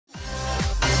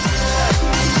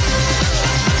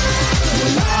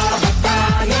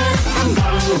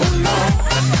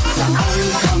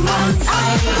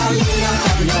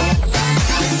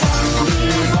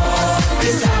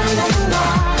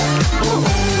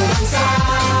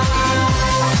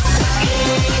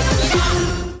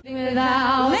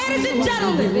Ladies and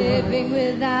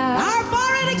gentlemen, our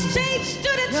foreign exchange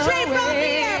students straight from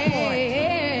the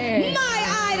airport. My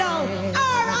idol,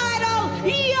 our idol,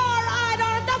 your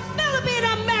idol, the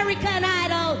Philippine-American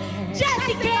idol,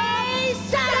 Jessi-K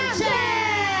Sanchez.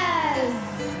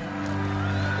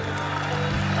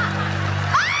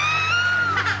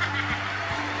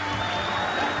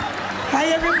 Hi,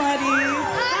 everybody.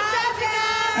 Hi,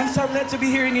 Jessica. I'm so glad to be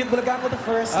here in Bulagaan for the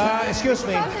first time. Excuse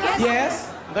me. Yes?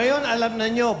 Ngayon, alam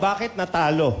na nyo bakit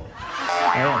natalo.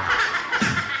 Ayun.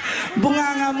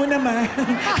 Bunganga mo naman.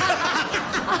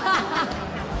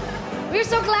 We're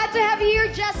so glad to have you here,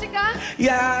 Jessica.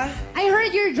 Yeah, I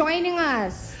heard you're joining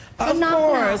us. of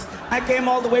course. I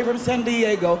came all the way from San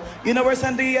Diego. You know where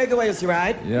San Diego is,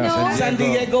 right? Yeah, No. San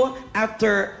Diego,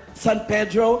 after San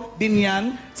Pedro,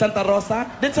 Binyan, Santa Rosa,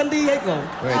 then San Diego.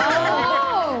 Wait.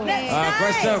 Oh,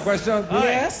 Question.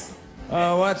 Yes?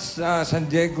 What's San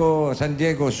Diego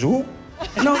Zoo?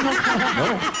 No.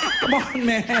 Come on,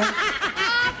 man.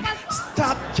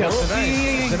 Stop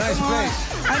joking. It's a nice Come on. place.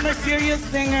 I'm a serious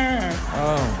singer.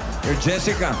 Oh, you're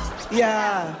Jessica.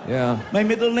 Yeah. Yeah. My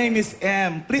middle name is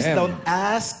M. Please M. don't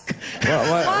ask.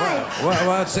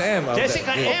 What's M?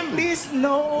 Jessica M. Please,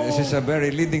 no. This is a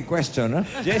very leading question, huh?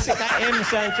 Jessica M.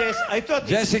 Sanchez. I thought...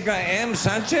 Jessica M.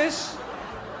 Sanchez?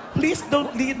 Please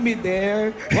don't lead me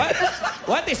there.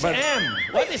 What is But- M?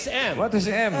 What is M? What is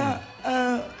M?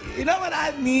 You know what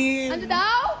I mean? ano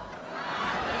daw?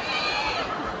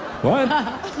 What?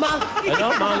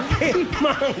 Ano? Monkey.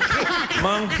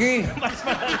 Monkey?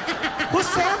 Who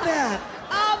said that?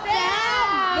 Oh,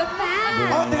 them! The fan!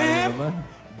 Oh, them? naman.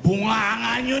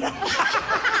 Bunganga nyo na.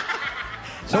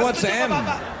 So what's M?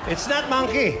 It's not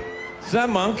monkey. It's not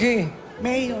monkey.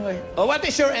 Mayor. Oh, what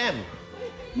is your M?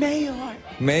 Mayor.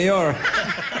 Mayor.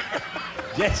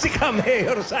 Jessica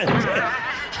Mayor Sanchez.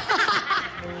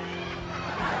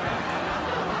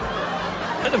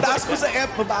 Taas mo sa F,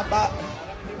 mababa.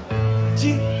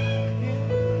 G.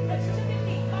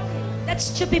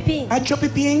 That's Chupiping.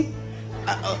 Chopiping.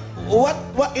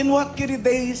 In what key did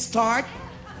they start?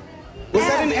 Was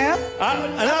that an F?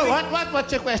 Ano?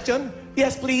 What's your question?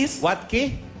 Yes, please. What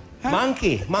key?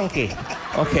 Monkey. Okay. F,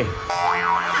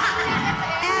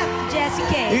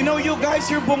 Jessi-K. You know, you guys,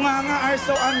 your bunganga are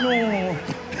so ano.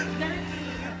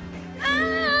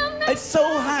 It's so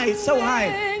high, so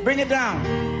high. Bring it down.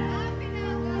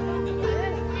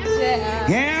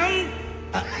 And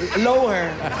lower.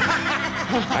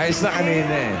 Ayos na kanina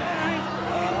eh.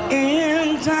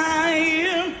 And I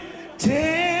am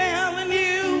telling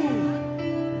you,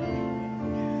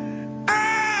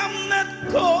 I'm not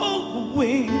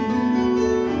going.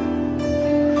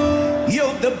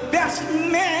 You're the best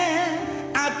man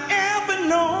I've ever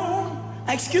known.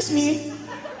 Excuse me,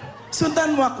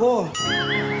 sundan mo ako.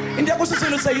 Hindi ako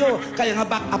susunod sa'yo, kaya nga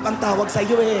back up ang tawag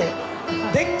sa'yo eh.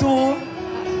 Take two.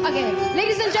 Okay,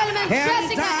 ladies and gentlemen,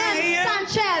 Jessica M.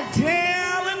 Sanchez.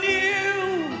 Telling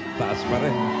you, Taas pa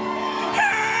rin.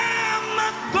 I'm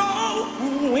not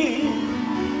going.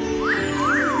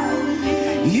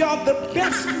 You're the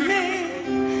best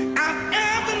man I've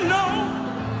ever known.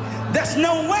 There's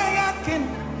no way I can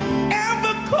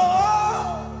ever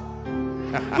call.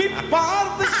 We're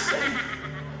part of the same.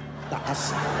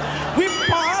 We're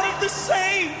part of the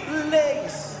same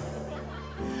place.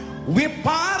 We're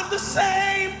part of the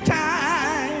same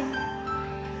time.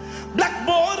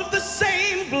 Blackboard of the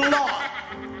same blood.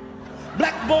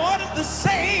 Blackboard of the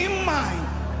same mind.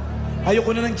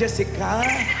 Ayoko na ng Jessica.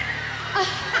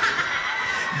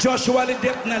 Joshua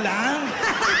Lidep na lang.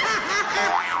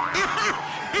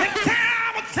 The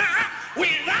time of time,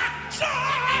 we got so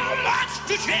much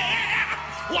to share.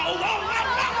 Whoa.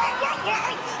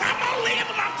 I'm gonna live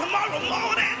about tomorrow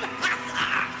morning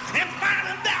and find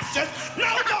that there's just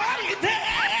nobody there.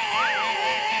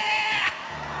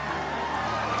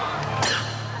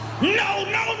 No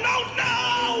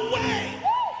way.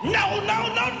 No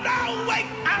way.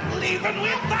 I'm leaving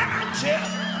without you.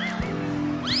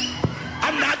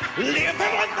 I'm not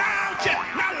living without you.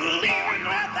 Not living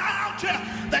without you.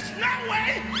 There's no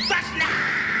way. There's no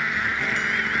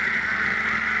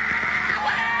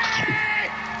way.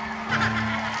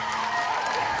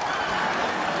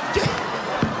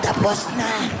 Tapos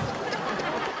na.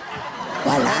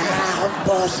 Wala na akong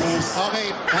boses. Okay.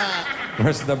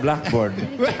 Where's the blackboard?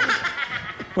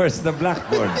 Where's the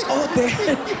blackboard? Oh, there.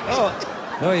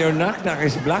 No, your knock-knock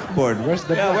is blackboard. Where's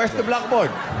the blackboard? Where's the blackboard?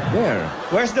 There.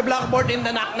 Where's the blackboard in the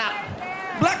knock-knock?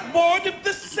 Blackboard of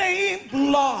the same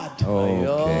blood.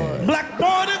 Okay.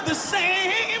 Blackboard of the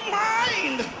same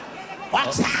mind.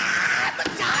 What's up?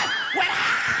 What's up? We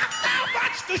have so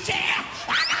much to share.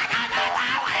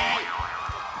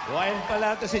 Wine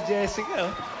pala to si Jessi-K.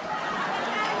 Oh.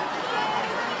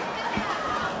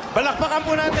 Balakpakan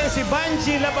po natin si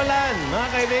Banji Labalan, mga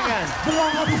kaibigan.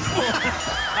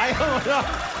 Ayaw mo, no?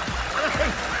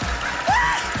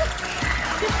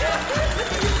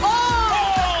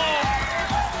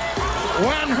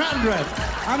 100.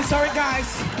 I'm sorry, guys.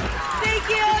 Thank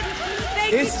you.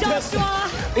 Thank you,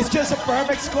 Joshua. It's just a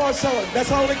perfect score, so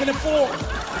that's all we can afford.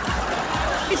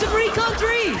 It's a free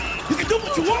country. You can do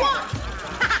what you want.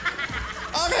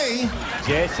 Okay.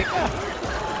 Jessi-K.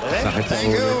 Sakit sa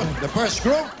Thank you. ulo. The first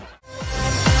group.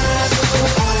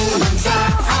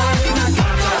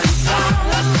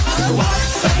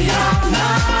 Sa'yo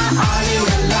na